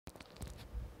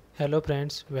Hello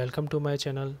friends, welcome to my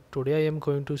channel. Today I am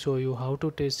going to show you how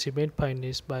to test cement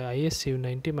fineness by IS sieve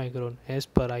 90 micron as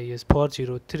per IS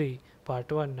 403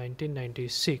 part 1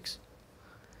 1996.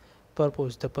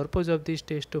 Purpose: the purpose of this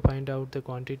test to find out the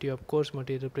quantity of coarse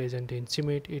material present in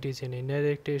cement. It is an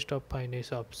indirect test of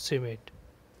fineness of cement.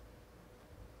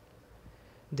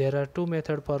 There are two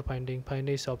methods for finding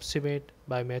fineness of cement: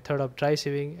 by method of dry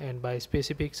sieving and by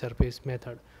specific surface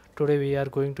method. Today we are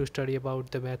going to study about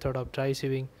the method of dry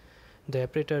sieving. The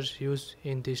apparatus used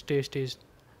in this test is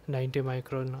 90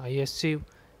 micron IS sieve,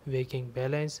 weighing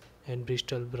balance and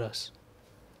Bristol brush.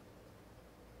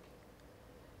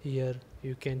 Here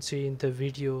you can see in the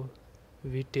video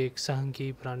we take Sanghi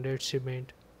branded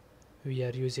cement. We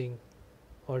are using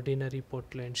ordinary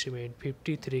Portland cement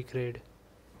 53 grade.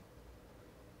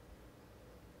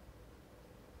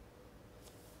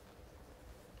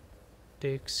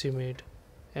 Take cement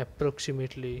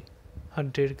approximately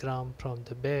 100 gram from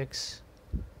the bags.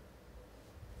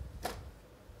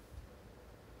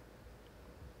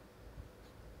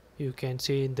 You can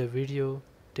see in the video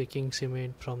taking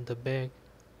cement from the bag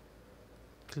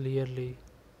clearly.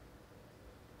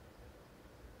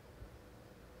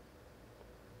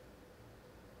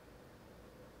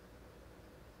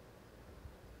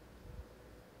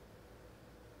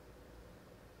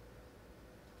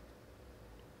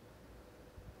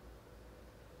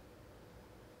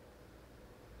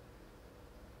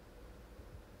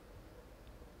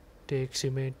 Take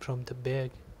cement from the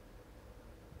bag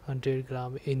 100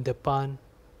 gram in the pan.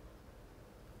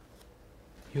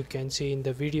 You can see in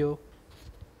the video.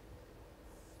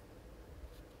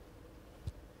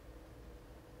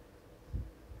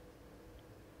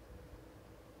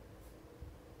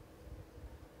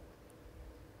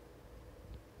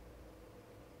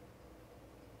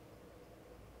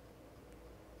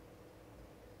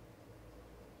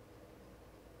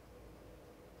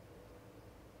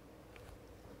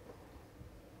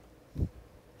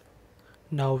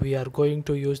 Now we are going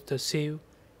to use the sieve.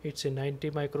 It's a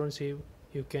 90 micron sieve.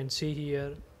 You can see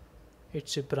here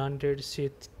it's a branded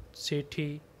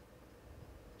CT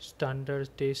standard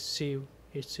test sieve.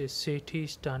 It's a CT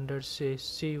standard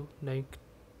sieve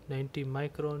 90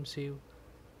 micron sieve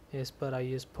as per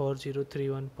IS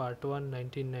 4031 part 1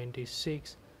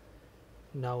 1996.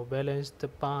 Now balance the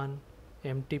pan,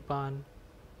 empty pan.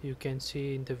 You can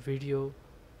see in the video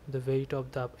the weight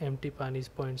of the empty pan is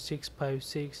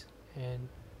 0.656 and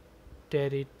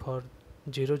tear it for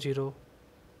 0.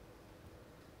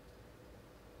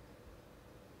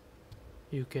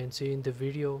 You can see in the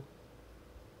video.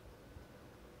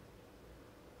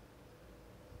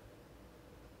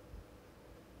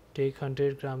 Take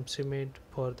 100 gram cement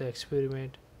for the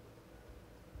experiment.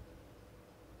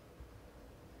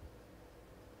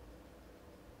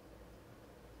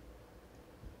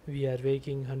 We are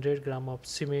weighing 100 gram of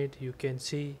cement. You can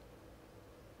see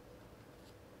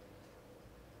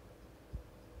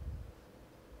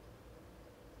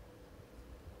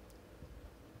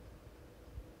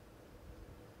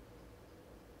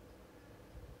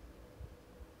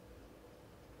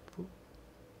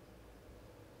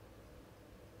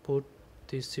put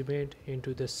this cement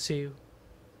into the sieve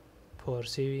for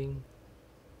sieving.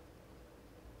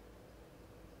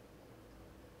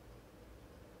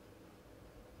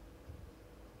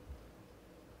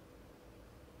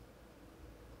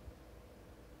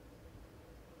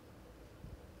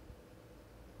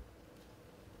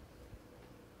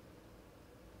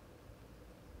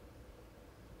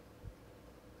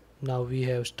 Now we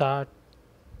have start.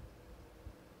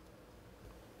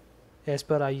 As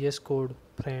per IS code,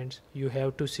 friends, you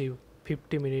have to sieve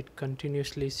 50 minutes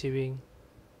continuously sieving.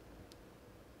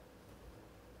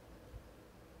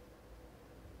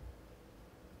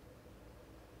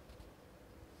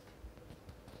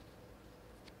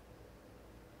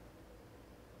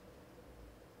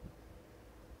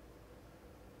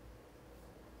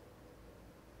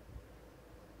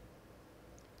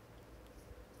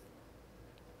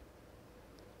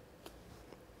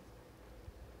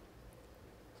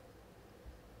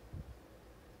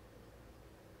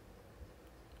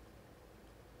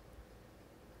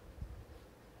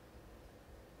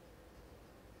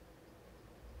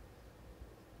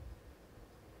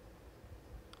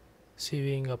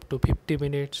 Sieving up to 50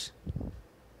 minutes.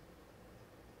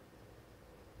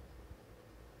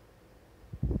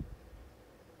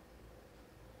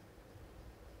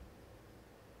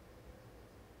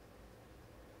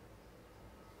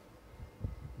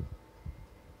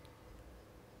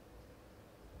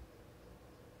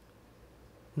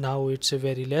 Now it's a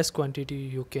very less quantity,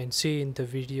 you can see in the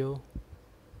video.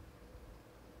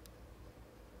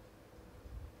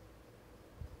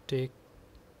 Take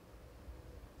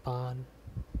pan.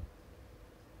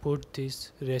 Put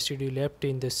this residue left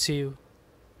in the sieve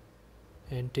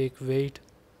and take weight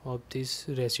of this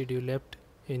residue left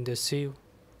in the sieve.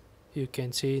 You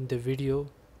can see in the video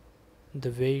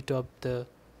the weight of the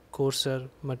coarser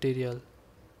material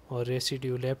or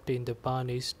residue left in the pan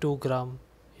is 2 gram.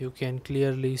 You can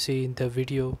clearly see in the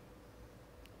video.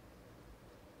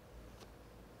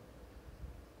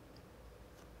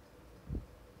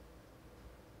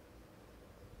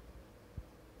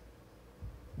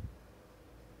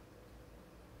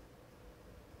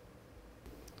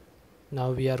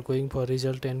 Now we are going for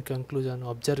result and conclusion.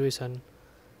 Observation: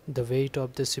 the weight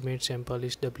of the cement sample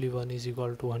is W1 is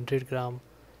equal to 100 gram.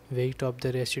 Weight of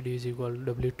the residue is equal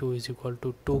to W2 is equal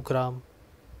to 2 gram.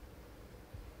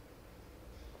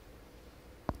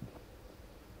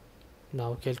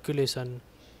 Now calculation: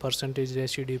 percentage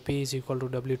residue P is equal to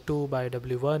W2 by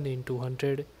W1 into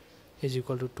 100 is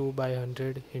equal to 2 by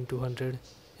 100 into 100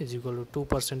 is equal to 2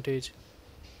 percentage.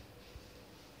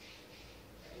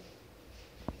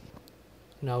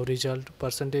 Now result: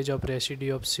 percentage of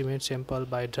residue of cement sample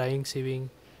by drying sieving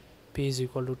P is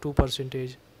equal to 2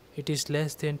 percentage. It is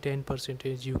less than 10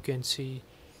 percentage. You can see.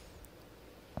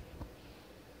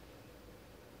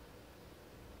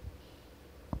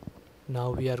 Now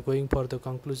we are going for the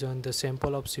conclusion. The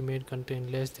sample of cement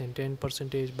contain less than 10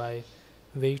 percentage by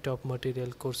weight of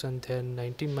material coarser than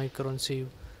 19 micron sieve.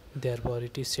 Therefore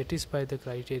it is satisfied the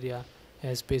criteria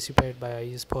as specified by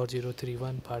IS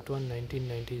 4031 part 1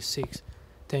 1996.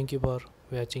 Thank you for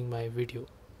watching my video.